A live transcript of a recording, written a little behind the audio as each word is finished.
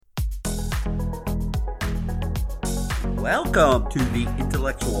Welcome to the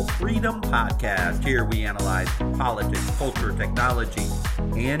Intellectual Freedom Podcast. Here we analyze politics, culture, technology,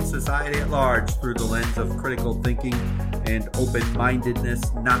 and society at large through the lens of critical thinking and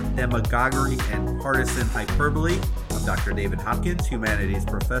open-mindedness, not demagoguery and partisan hyperbole. I'm Dr. David Hopkins, humanities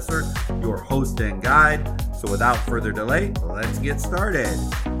professor, your host and guide. So without further delay, let's get started.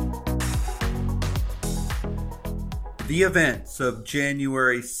 The events of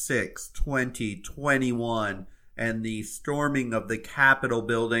January 6, 2021 and the storming of the Capitol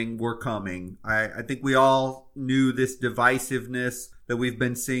building were coming. I think we all knew this divisiveness that we've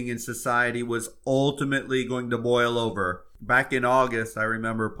been seeing in society was ultimately going to boil over. Back in August, I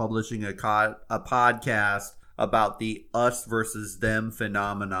remember publishing a podcast about the us versus them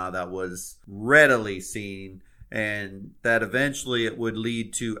phenomena that was readily seen, and that eventually it would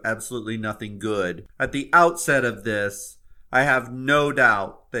lead to absolutely nothing good. At the outset of this, I have no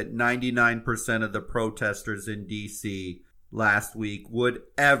doubt that 99% of the protesters in D.C. last week would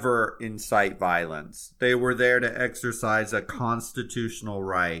ever incite violence. They were there to exercise a constitutional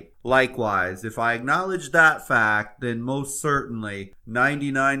right. Likewise, if I acknowledge that fact, then most certainly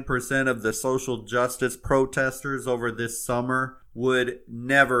 99% of the social justice protesters over this summer would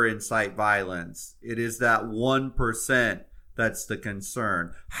never incite violence. It is that 1% that's the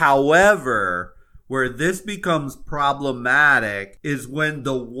concern. However, where this becomes problematic is when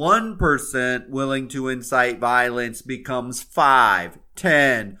the 1% willing to incite violence becomes 5,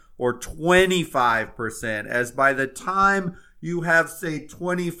 10, or 25%, as by the time you have, say,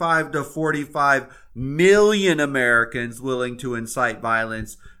 25 to 45 million Americans willing to incite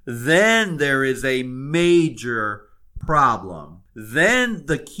violence, then there is a major problem. Then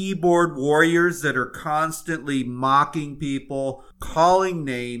the keyboard warriors that are constantly mocking people, calling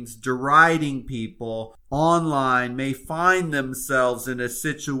names, deriding people online may find themselves in a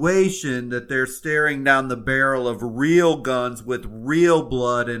situation that they're staring down the barrel of real guns with real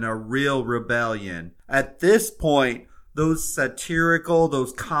blood and a real rebellion. At this point, those satirical,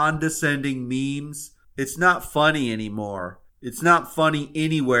 those condescending memes, it's not funny anymore. It's not funny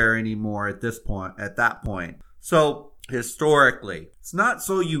anywhere anymore at that point. So, historically, it's not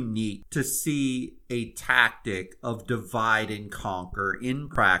so unique to see a tactic of divide and conquer in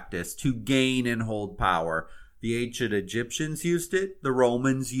practice to gain and hold power. The ancient Egyptians used it. The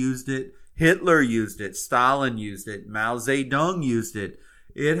Romans used it. Hitler used it. Stalin used it. Mao Zedong used it.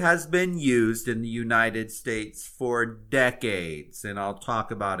 It has been used in the United States for decades, and I'll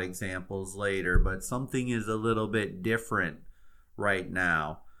talk about examples later, but something is a little bit different right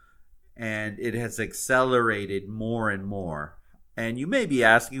now. And it has accelerated more and more. And you may be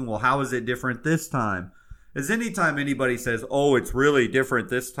asking, well, how is it different this time? As anytime anybody says, oh, it's really different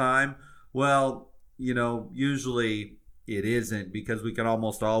this time, well, usually it isn't, because we can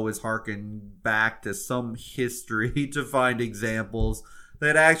almost always harken back to some history to find examples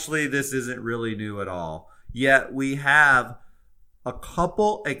that actually this isn't really new at all. Yet we have a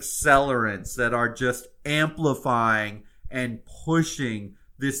couple accelerants that are just amplifying and pushing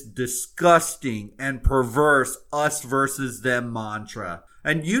this disgusting and perverse us versus them mantra.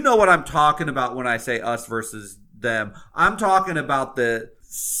 And you know what I'm talking about when I say us versus them. I'm talking about the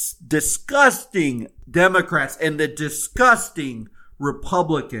disgusting Democrats and the disgusting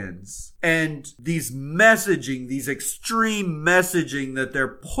Republicans and these extreme messaging that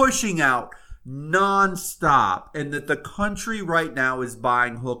they're pushing out nonstop, and that the country right now is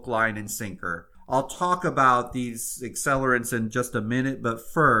buying hook, line, and sinker. I'll talk about these accelerants in just a minute, but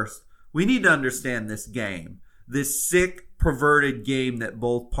first, we need to understand this game. This sick, perverted game that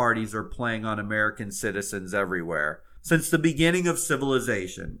both parties are playing on American citizens everywhere. Since the beginning of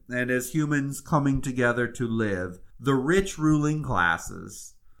civilization, and as humans coming together to live, the rich ruling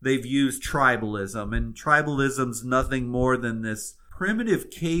classes, they've used tribalism, and tribalism's nothing more than this primitive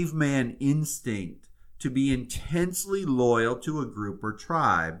caveman instinct to be intensely loyal to a group or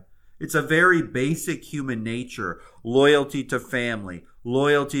tribe. It's a very basic human nature. Loyalty to family,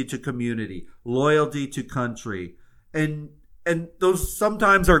 loyalty to community, loyalty to country. And those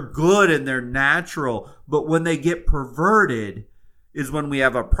sometimes are good and they're natural, but when they get perverted is when we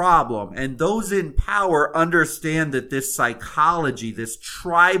have a problem. And those in power understand that this psychology, this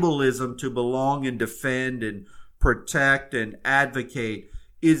tribalism to belong and defend and protect and advocate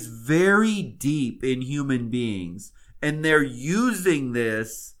is very deep in human beings. And they're using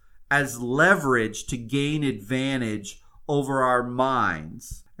this as leverage to gain advantage over our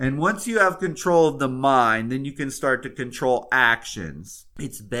minds. And once you have control of the mind, then you can start to control actions.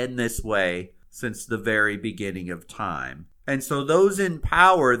 It's been this way since the very beginning of time. And so those in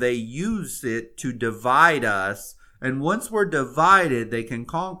power, they use it to divide us And once we're divided, they can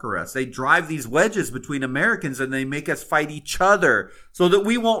conquer us. They drive these wedges between Americans and they make us fight each other so that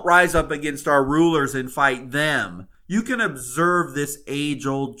we won't rise up against our rulers and fight them. You can observe this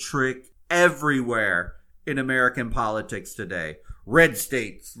age-old trick everywhere in American politics today. Red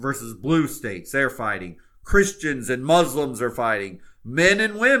states versus blue states, they're fighting. Christians and Muslims are fighting. Men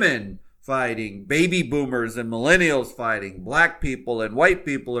and women fighting. Baby boomers and millennials fighting. Black people and white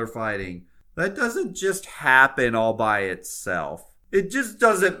people are fighting. That doesn't just happen all by itself. It just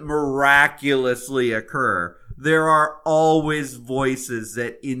doesn't miraculously occur. There are always voices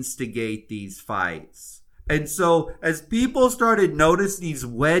that instigate these fights. And so as people started noticing these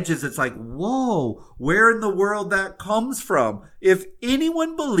wedges, it's like, whoa, where in the world that comes from? If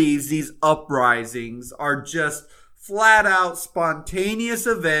anyone believes these uprisings are just flat out spontaneous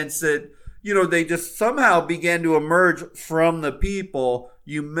events that, they just somehow began to emerge from the people,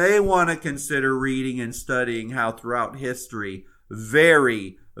 you may want to consider reading and studying how throughout history,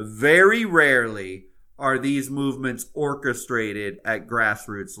 very, very rarely are these movements orchestrated at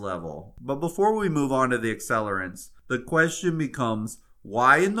grassroots level. But before we move on to the accelerants, the question becomes,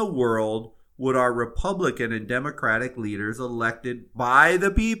 why in the world would our Republican and Democratic leaders elected by the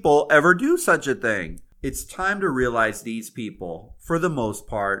people ever do such a thing? It's time to realize these people, for the most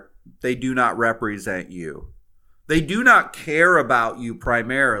part, they do not represent you. They do not care about you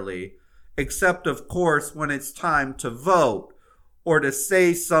primarily, except of course when it's time to vote or to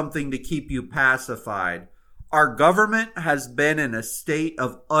say something to keep you pacified. Our government has been in a state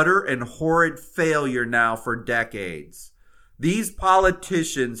of utter and horrid failure now for decades. These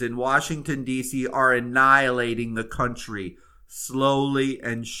politicians in Washington, D.C. are annihilating the country slowly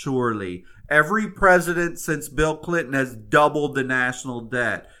and surely. Every president since Bill Clinton has doubled the national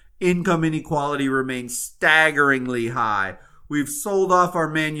debt. Income inequality remains staggeringly high. We've sold off our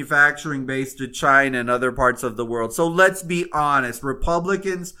manufacturing base to China and other parts of the world. So let's be honest.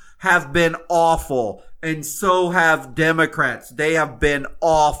 Republicans have been awful, and so have Democrats. They have been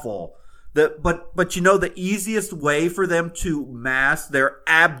awful. But the easiest way for them to mask their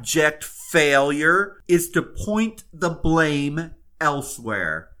abject failure is to point the blame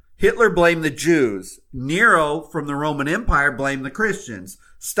elsewhere. Hitler blamed the Jews. Nero from the Roman Empire blamed the Christians.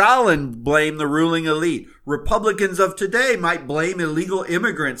 Stalin blamed the ruling elite. Republicans of today might blame illegal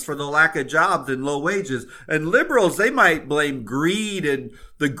immigrants for the lack of jobs and low wages. And liberals, they might blame greed and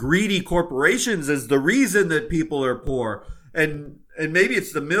the greedy corporations as the reason that people are poor. And maybe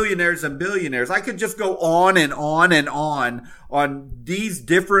it's the millionaires and billionaires. I could just go on and on and on these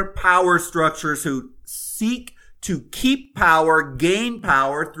different power structures who seek to keep power, gain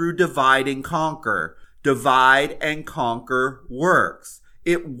power through divide and conquer. Divide and conquer works.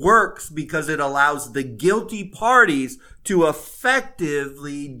 It works because it allows the guilty parties to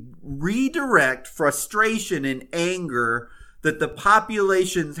effectively redirect frustration and anger that the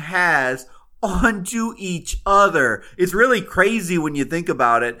population has onto each other. It's really crazy when you think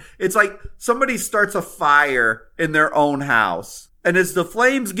about it. It's like somebody starts a fire in their own house. And as the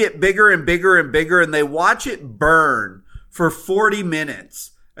flames get bigger and bigger and bigger and they watch it burn for 40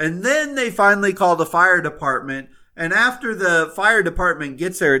 minutes, and then they finally call the fire department. And after the fire department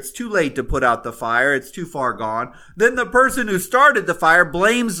gets there, it's too late to put out the fire. It's too far gone. Then the person who started the fire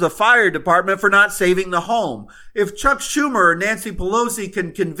blames the fire department for not saving the home. If Chuck Schumer or Nancy Pelosi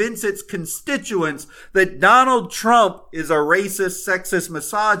can convince its constituents that Donald Trump is a racist, sexist,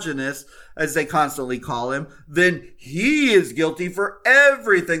 misogynist, as they constantly call him, then he is guilty for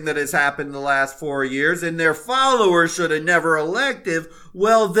everything that has happened in the last 4 years, and their followers should have never elected.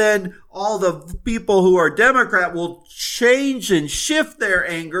 Well, then all the people who are Democrat will change and shift their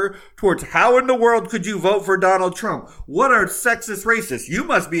anger towards how in the world could you vote for Donald Trump? What are sexist racists? You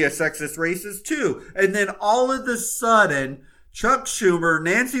must be a sexist racist too. And then all of a sudden, Chuck Schumer,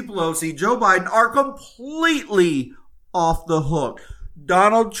 Nancy Pelosi, Joe Biden are completely off the hook.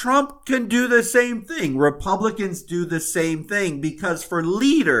 Donald Trump can do the same thing. Republicans do the same thing because for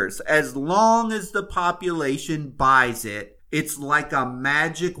leaders, as long as the population buys it, it's like a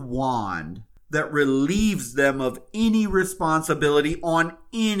magic wand that relieves them of any responsibility on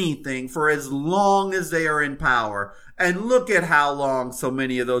anything for as long as they are in power. And look at how long so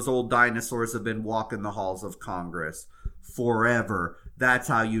many of those old dinosaurs have been walking the halls of Congress. Forever. That's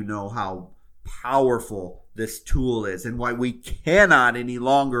how you know how powerful this tool is and why we cannot any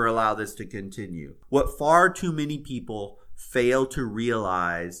longer allow this to continue. What far too many people fail to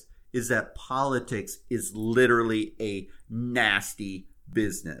realize is that politics is literally a nasty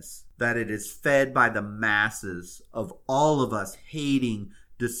business, that it is fed by the masses of all of us hating,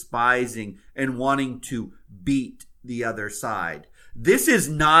 despising, and wanting to beat the other side. This is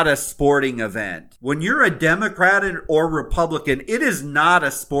not a sporting event. When you're a Democrat or Republican, it is not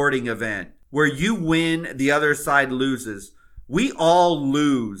a sporting event where you win, the other side loses. We all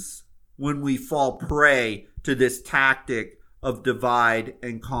lose when we fall prey to this tactic of divide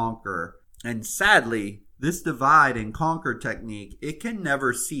and conquer. And sadly, this divide and conquer technique, it can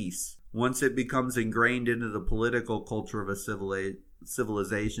never cease once it becomes ingrained into the political culture of a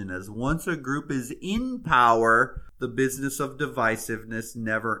civilization. As once a group is in power, the business of divisiveness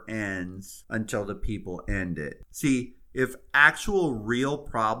never ends until the people end it. See, if actual real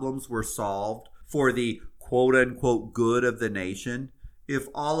problems were solved for the quote unquote good of the nation, if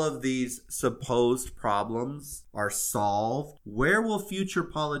all of these supposed problems are solved, where will future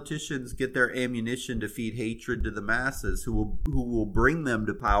politicians get their ammunition to feed hatred to the masses who will bring them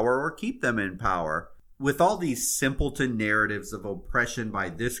to power or keep them in power? With all these simpleton narratives of oppression by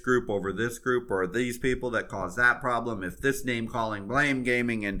this group over this group, or these people that cause that problem, if this name calling, blame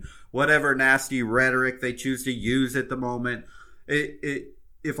gaming, and whatever nasty rhetoric they choose to use at the moment,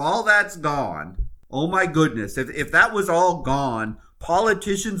 if all that's gone, oh my goodness, if that was all gone,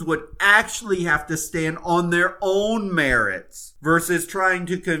 politicians would actually have to stand on their own merits versus trying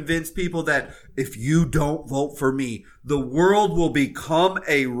to convince people that if you don't vote for me, the world will become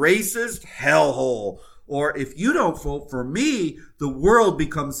a racist hellhole. Or if you don't vote for me, the world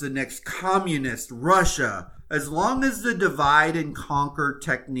becomes the next communist Russia. As long as the divide and conquer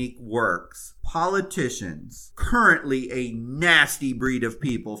technique works, politicians, currently a nasty breed of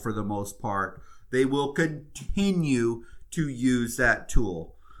people for the most part, they will continue to use that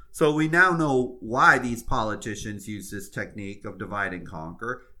tool. So we now know why these politicians use this technique of divide and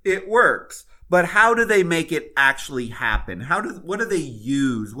conquer. It works. But how do they make it actually happen? What do they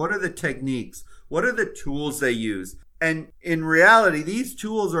use? What are the techniques? What are the tools they use? And in reality, these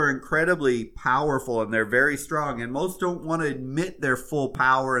tools are incredibly powerful and they're very strong. And most don't want to admit their full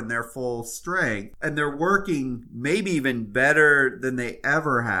power and their full strength. And they're working maybe even better than they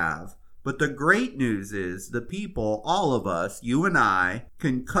ever have. But the great news is the people, all of us, you and I,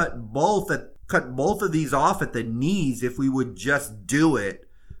 can cut both of these off at the knees if we would just do it.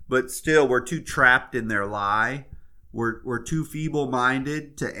 But still, we're too trapped in their lie. We're too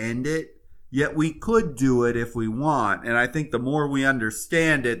feeble-minded to end it. Yet we could do it if we want. And I think the more we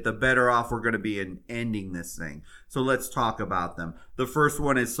understand it, the better off we're going to be in ending this thing. So let's talk about them. The first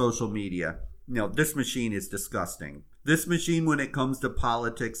one is social media. This machine is disgusting. This machine, when it comes to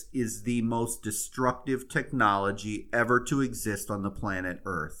politics, is the most destructive technology ever to exist on the planet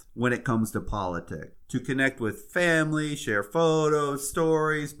Earth when it comes to politics. To connect with family, share photos,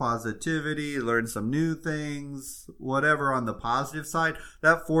 stories, positivity, learn some new things, whatever on the positive side,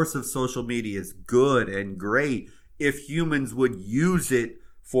 that force of social media is good and great if humans would use it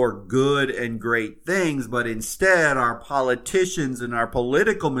for good and great things. But instead, our politicians and our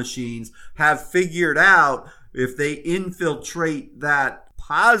political machines have figured out if they infiltrate that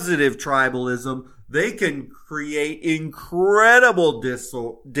positive tribalism, they can create incredible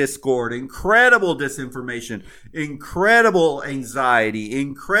discord, incredible disinformation, incredible anxiety,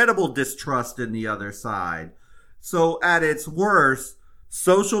 incredible distrust in the other side. So at its worst,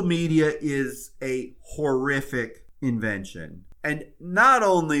 social media is a horrific invention. And not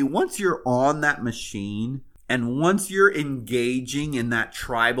only once you're on that machine and once you're engaging in that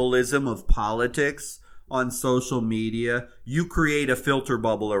tribalism of politics on social media, you create a filter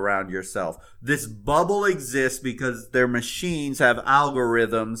bubble around yourself. This bubble exists because their machines have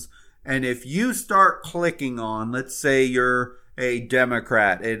algorithms. And if you start clicking on, let's say you're a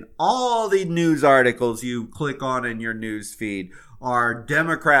Democrat, and all the news articles you click on in your news feed are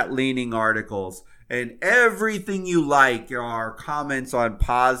Democrat-leaning articles, and everything you like are comments on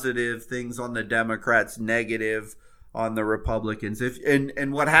positive things on the Democrats, negative on the Republicans.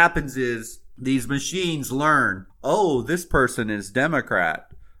 And what happens is these machines learn, oh, this person is Democrat.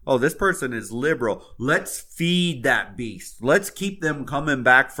 Oh, this person is liberal. Let's feed that beast. Let's keep them coming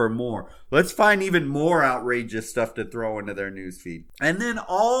back for more. Let's find even more outrageous stuff to throw into their newsfeed. And then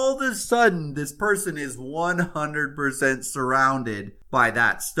all of a sudden, this person is 100% surrounded by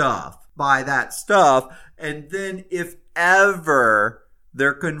that stuff. And then if ever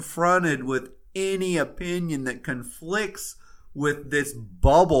they're confronted with any opinion that conflicts with this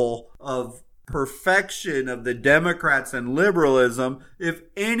bubble of perfection of the Democrats and liberalism, if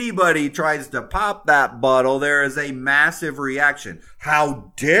anybody tries to pop that bottle, there is a massive reaction.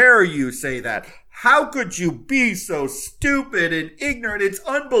 How dare you say that? How could you be so stupid and ignorant? It's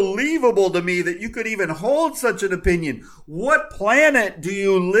unbelievable to me that you could even hold such an opinion. What planet do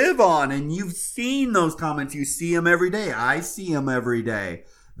you live on? And you've seen those comments. You see them every day. I see them every day.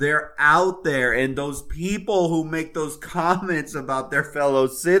 They're out there, and those people who make those comments about their fellow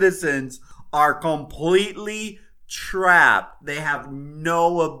citizens are completely trapped. They have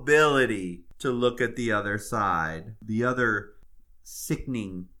no ability to look at the other side. The other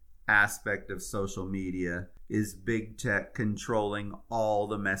sickening aspect of social media is big tech controlling all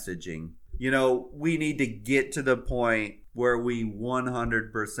the messaging. We need to get to the point where we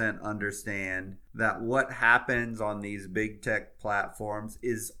 100% understand that what happens on these big tech platforms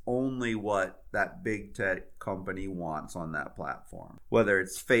is only what that big tech company wants on that platform. Whether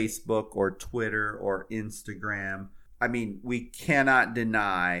it's Facebook or Twitter or Instagram. I mean, we cannot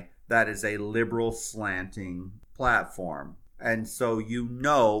deny that is a liberal slanting platform. And so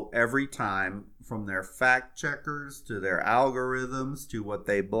every time, from their fact checkers to their algorithms to what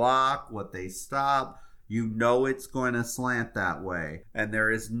they block, what they stop, it's going to slant that way. And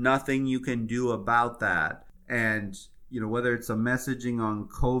there is nothing you can do about that. And, whether it's a messaging on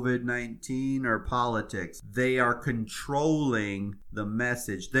COVID-19 or politics, they are controlling the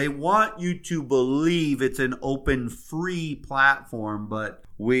message. They want you to believe it's an open, free platform, but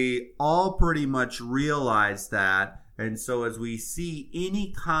we all pretty much realize that. And so as we see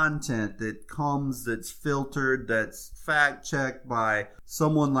any content that comes that's filtered, that's fact-checked by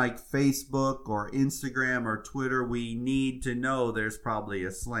someone like Facebook or Instagram or Twitter, we need to know there's probably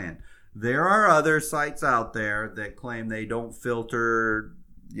a slant. There are other sites out there that claim they don't filter,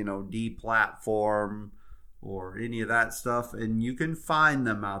 deplatform or any of that stuff, and you can find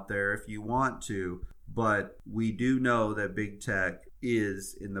them out there if you want to. But we do know that big tech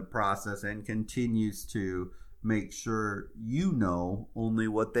is in the process and continues to make sure you know only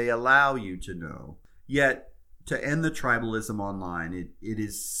what they allow you to know. Yet, to end the tribalism online, it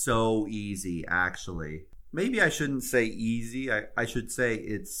is so easy, actually. Maybe I shouldn't say easy. I should say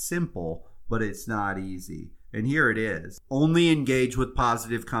it's simple, but it's not easy. And here it is. Only engage with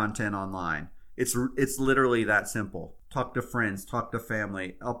positive content online. It's literally that simple. Talk to friends, talk to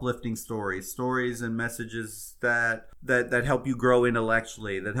family, uplifting stories and messages that help you grow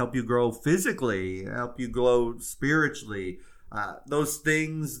intellectually, that help you grow physically, help you grow spiritually. Those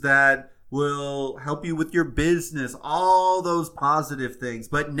things that will help you with your business, all those positive things.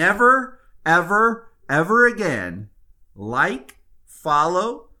 But never, ever, ever again,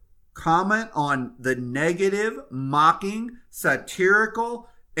 follow, comment on the negative, mocking, satirical,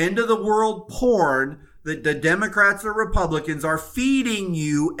 end of the world porn that the Democrats or Republicans are feeding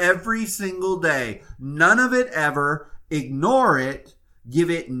you every single day. None of it ever. Ignore it. Give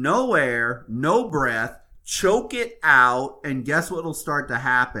it no air, no breath. Choke it out. And guess what will start to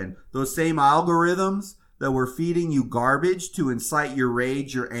happen? Those same algorithms that were feeding you garbage to incite your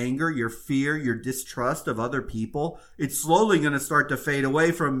rage, your anger, your fear, your distrust of other people, it's slowly going to start to fade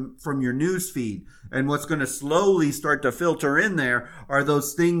away from your news feed. And what's going to slowly start to filter in there are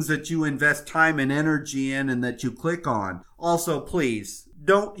those things that you invest time and energy in and that you click on. Also, please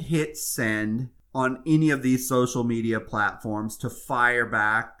don't hit send on any of these social media platforms to fire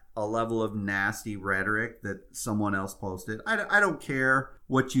back a level of nasty rhetoric that someone else posted. I don't care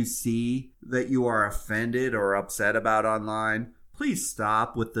what you see that you are offended or upset about online. Please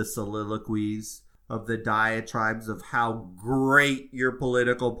stop with the soliloquies of the diatribes of how great your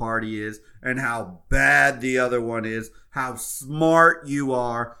political party is and how bad the other one is, how smart you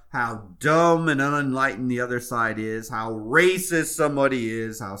are, how dumb and unenlightened the other side is, how racist somebody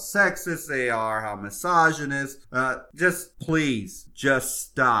is, how sexist they are, how misogynist. Just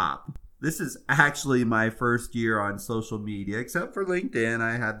stop. This is actually my first year on social media, except for LinkedIn.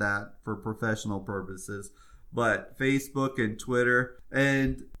 I had that for professional purposes. But Facebook and Twitter.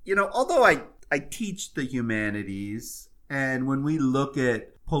 And, although I teach the humanities, and when we look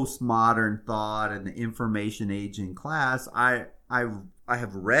at postmodern thought and the information age in class, I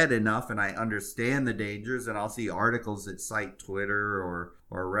have read enough and I understand the dangers, and I'll see articles that cite Twitter or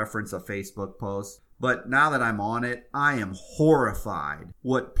reference a Facebook post. But now that I'm on it, I am horrified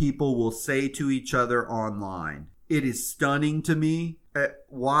what people will say to each other online. It is stunning to me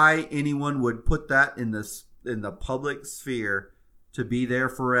why anyone would put that in the public sphere to be there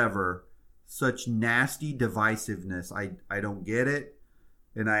forever. Such nasty divisiveness. I don't get it.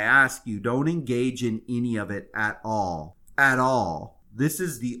 And I ask you, don't engage in any of it at all. At all. This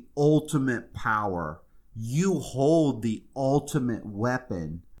is the ultimate power. You hold the ultimate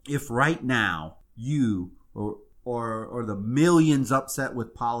weapon. If right now you or the millions upset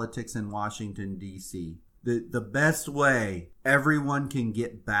with politics in Washington, D.C., the best way everyone can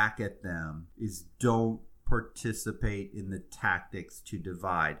get back at them is don't participate in the tactics to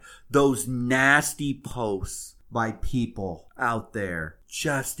divide. Those nasty posts by people out there,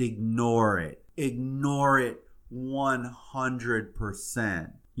 just ignore it. Ignore it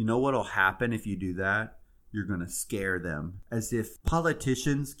 100%. You know what'll happen if you do that? You're going to scare them. As if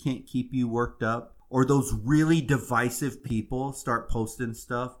politicians can't keep you worked up, or those really divisive people start posting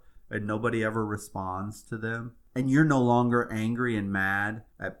stuff and nobody ever responds to them. And you're no longer angry and mad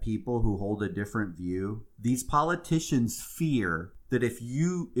at people who hold a different view. These politicians fear that if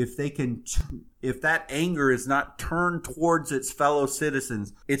that anger is not turned towards its fellow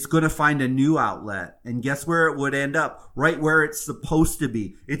citizens, it's going to find a new outlet. And guess where it would end up? Right where it's supposed to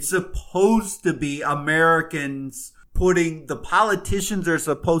be. It's supposed to be Americans the politicians are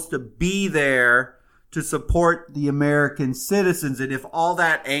supposed to be there to support the American citizens. And if all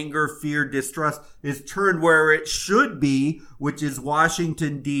that anger, fear, distrust is turned where it should be, which is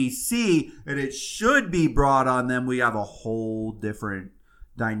Washington, D.C., and it should be brought on them, we have a whole different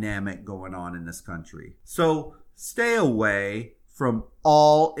dynamic going on in this country. So stay away from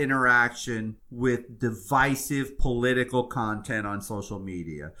all interaction with divisive political content on social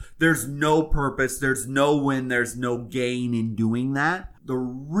media. There's no purpose, there's no win, there's no gain in doing that. The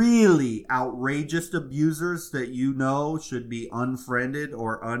really outrageous abusers that you know should be unfriended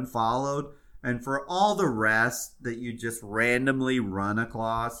or unfollowed. And for all the rest that you just randomly run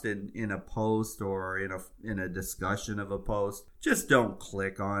across in a post or in a discussion of a post, just don't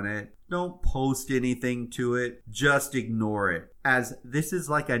click on it. Don't post anything to it. Just ignore it. As this is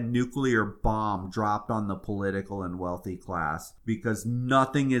like a nuclear bomb dropped on the political and wealthy class, because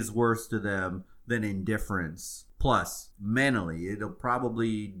nothing is worse to them than indifference. Plus, mentally, it'll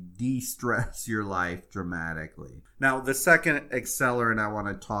probably de-stress your life dramatically. Now, the second accelerant I want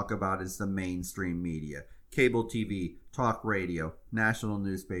to talk about is the mainstream media. Cable TV, talk radio, national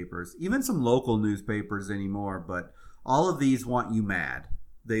newspapers, even some local newspapers anymore, but all of these want you mad.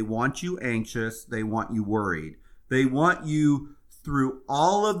 They want you anxious. They want you worried. They want you, through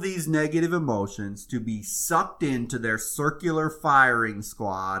all of these negative emotions, to be sucked into their circular firing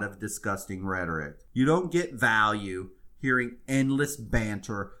squad of disgusting rhetoric. You don't get value hearing endless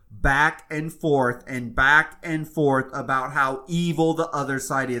banter back and forth about how evil the other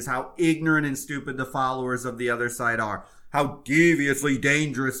side is, how ignorant and stupid the followers of the other side are, how deviously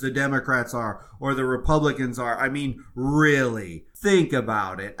dangerous the Democrats are or the Republicans are. I mean, really, think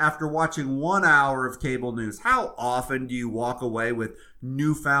about it. After watching 1 hour of cable news, how often do you walk away with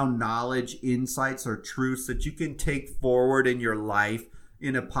newfound knowledge, insights, or truths that you can take forward in your life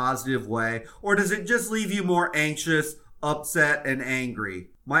in a positive way? Or does it just leave you more anxious, upset, and angry?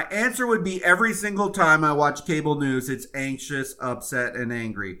 My answer would be every single time I watch cable news, it's anxious, upset, and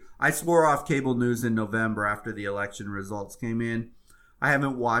angry. I swore off cable news in November after the election results came in. I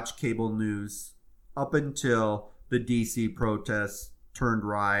haven't watched cable news up until the DC protests turned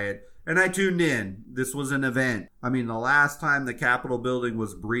riot. And I tuned in. This was an event. I mean, the last time the Capitol building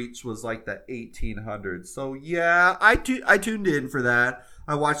was breached was like the 1800s. So yeah, I tuned in for that.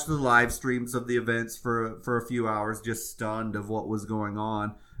 I watched the live streams of the events for a few hours, just stunned of what was going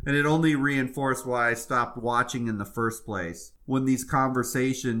on. And it only reinforced why I stopped watching in the first place. When these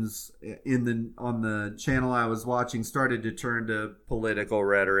conversations on the channel I was watching started to turn to political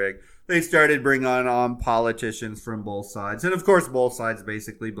rhetoric, they started bringing on politicians from both sides. And of course, both sides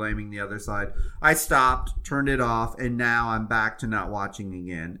basically blaming the other side. I stopped, turned it off, and now I'm back to not watching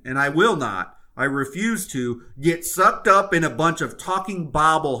again. And I will not. I refuse to get sucked up in a bunch of talking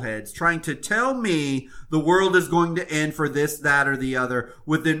bobbleheads trying to tell me the world is going to end for this, that, or the other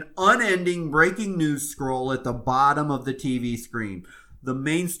with an unending breaking news scroll at the bottom of the TV screen. The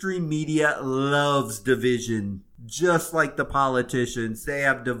mainstream media loves division, just like the politicians. They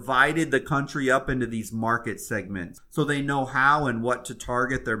have divided the country up into these market segments so they know how and what to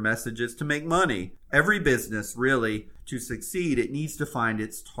target their messages to make money. Every business, really, to succeed, it needs to find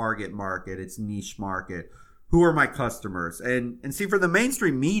its target market, its niche market. Who are my customers? And see, for the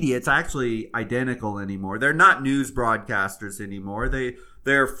mainstream media, it's actually identical anymore. They're not news broadcasters anymore.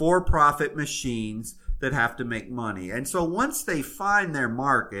 They're for-profit machines that have to make money. And so once they find their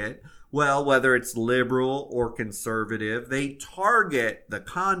market, well, whether it's liberal or conservative, they target the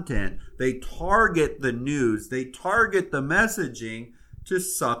content, they target the news, they target the messaging to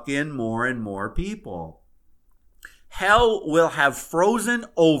suck in more and more people. Hell will have frozen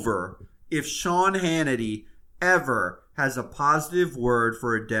over if Sean Hannity ever has a positive word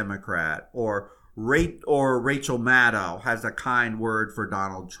for a Democrat or Rachel Maddow has a kind word for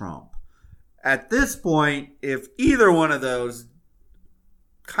Donald Trump. At this point, if either one of those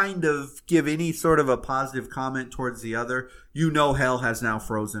kind of give any sort of a positive comment towards the other, you know hell has now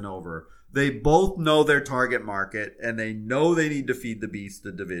frozen over. They both know their target market and they know they need to feed the beast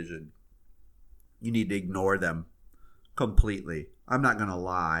the division. You need to ignore them completely. I'm not going to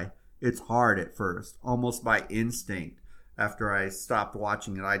lie. It's hard at first, almost by instinct, after I stopped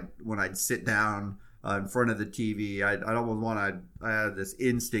watching it. When I'd sit down in front of the TV, I'd almost I had this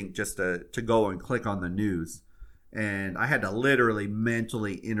instinct just to go and click on the news. And I had to literally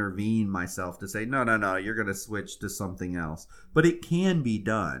mentally intervene myself to say, no, you're going to switch to something else. But it can be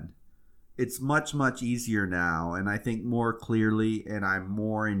done. It's much, much easier now. And I think more clearly, and I'm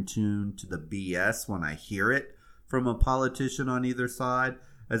more in tune to the BS when I hear it from a politician on either side,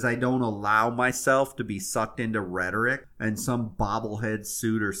 as I don't allow myself to be sucked into rhetoric. And some bobblehead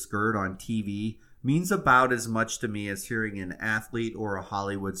suit or skirt on TV means about as much to me as hearing an athlete or a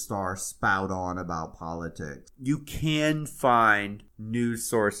Hollywood star spout on about politics. You can find news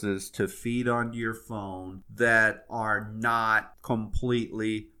sources to feed onto your phone that are not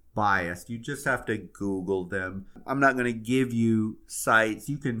completely biased. You just have to Google them. I'm not going to give you sites.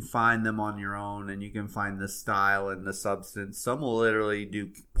 You can find them on your own, and you can find the style and the substance. Some will literally do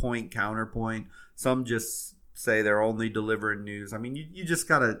point counterpoint. Some just say they're only delivering news. I mean, you just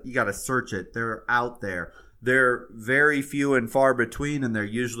gotta search it. They're out there. They're very few and far between, and they're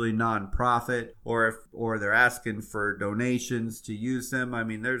usually nonprofit, or they're asking for donations to use them. I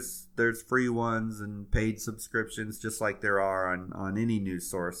mean, there's free ones and paid subscriptions, just like there are on any news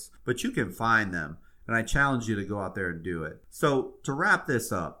source. But you can find them, and I challenge you to go out there and do it. So to wrap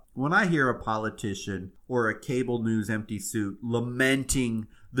this up, when I hear a politician or a cable news empty suit lamenting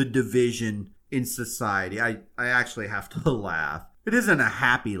the division in society, I actually have to laugh. It isn't a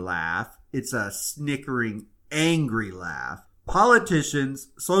happy laugh. It's a snickering, angry laugh. Politicians,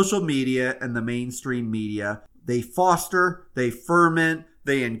 social media, and the mainstream media, they foster, they ferment,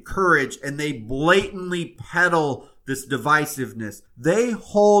 they encourage, and they blatantly peddle this divisiveness. They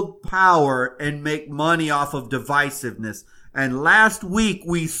hold power and make money off of divisiveness. And last week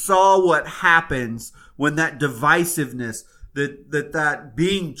we saw what happens when that divisiveness, that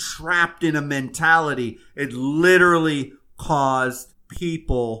being trapped in a mentality, it literally caused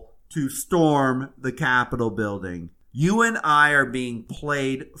people to storm the Capitol building. You and I are being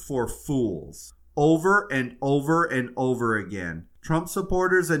played for fools over and over and over again. Trump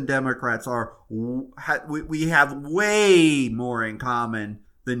supporters and Democrats we have way more in common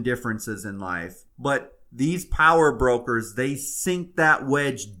than differences in life. But these power brokers, they sink that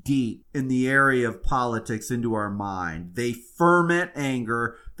wedge deep in the area of politics into our mind. They ferment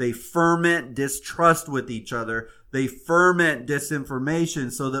anger. They ferment distrust with each other. They ferment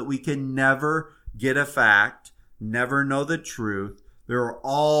disinformation so that we can never get a fact, never know the truth. There are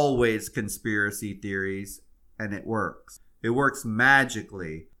always conspiracy theories, and it works. It works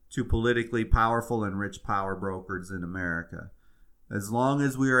magically to politically powerful and rich power brokers in America. As long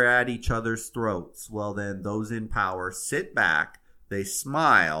as we are at each other's throats, well then those in power sit back, they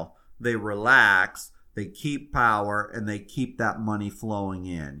smile, they relax, they keep power, and they keep that money flowing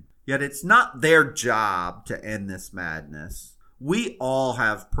in. Yet it's not their job to end this madness. We all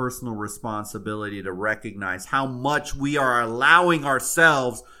have personal responsibility to recognize how much we are allowing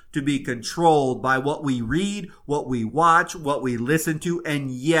ourselves to be controlled by what we read, what we watch, what we listen to,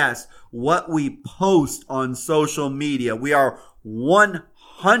 and yes, what we post on social media. We are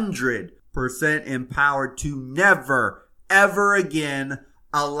 100% empowered to never, ever again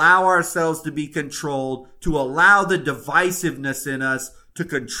allow ourselves to be controlled, to allow the divisiveness in us to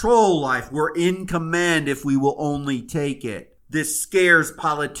control life. We're in command if we will only take it. This scares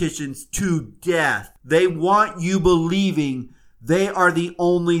politicians to death. They want you believing they are the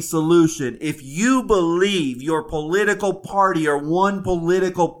only solution. If you believe your political party or one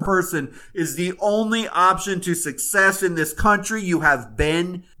political person is the only option to success in this country, you have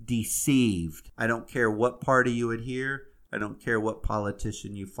been deceived. I don't care what party you adhere. I don't care what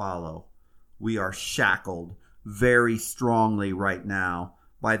politician you follow. We are shackled very strongly right now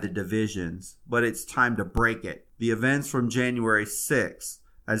by the divisions, but it's time to break it. The events from January 6th,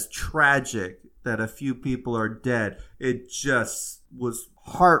 as tragic that a few people are dead, it just was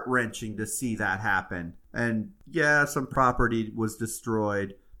heart-wrenching to see that happen. And yeah, some property was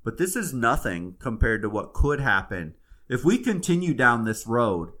destroyed, but this is nothing compared to what could happen. If we continue down this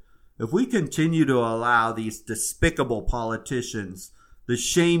road, if we continue to allow these despicable politicians, the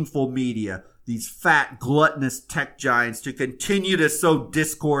shameful media, these fat, gluttonous tech giants to continue to sow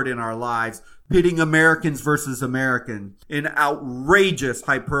discord in our lives, pitting Americans versus Americans in outrageous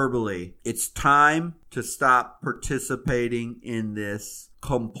hyperbole, it's time to stop participating in this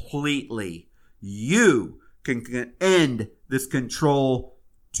completely. You can end this control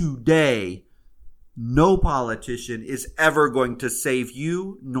today. No politician is ever going to save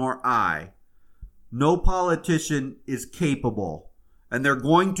you nor I. No politician is capable. And they're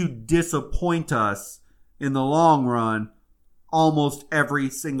going to disappoint us in the long run almost every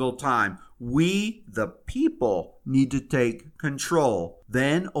single time. We, the people, need to take control.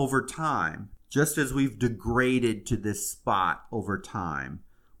 Then, over time, just as we've degraded to this spot over time,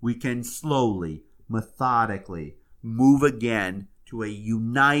 we can slowly, methodically move again to a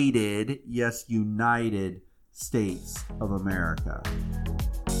united, yes, united States of America.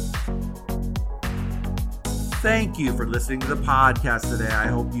 Thank you for listening to the podcast today. I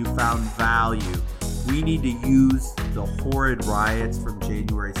hope you found value. We need to use the horrid riots from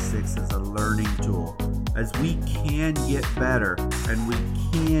January 6th as a learning tool, as we can get better and we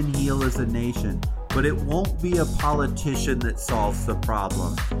can heal as a nation. But it won't be a politician that solves the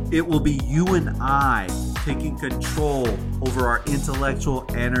problem. It will be you and I taking control over our intellectual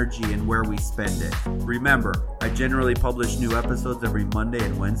energy and where we spend it. Remember, I generally publish new episodes every Monday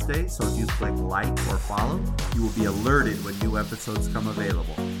and Wednesday, so if you click like or follow, you will be alerted when new episodes come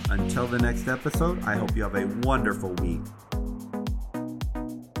available. Until the next episode, I hope you have a wonderful week.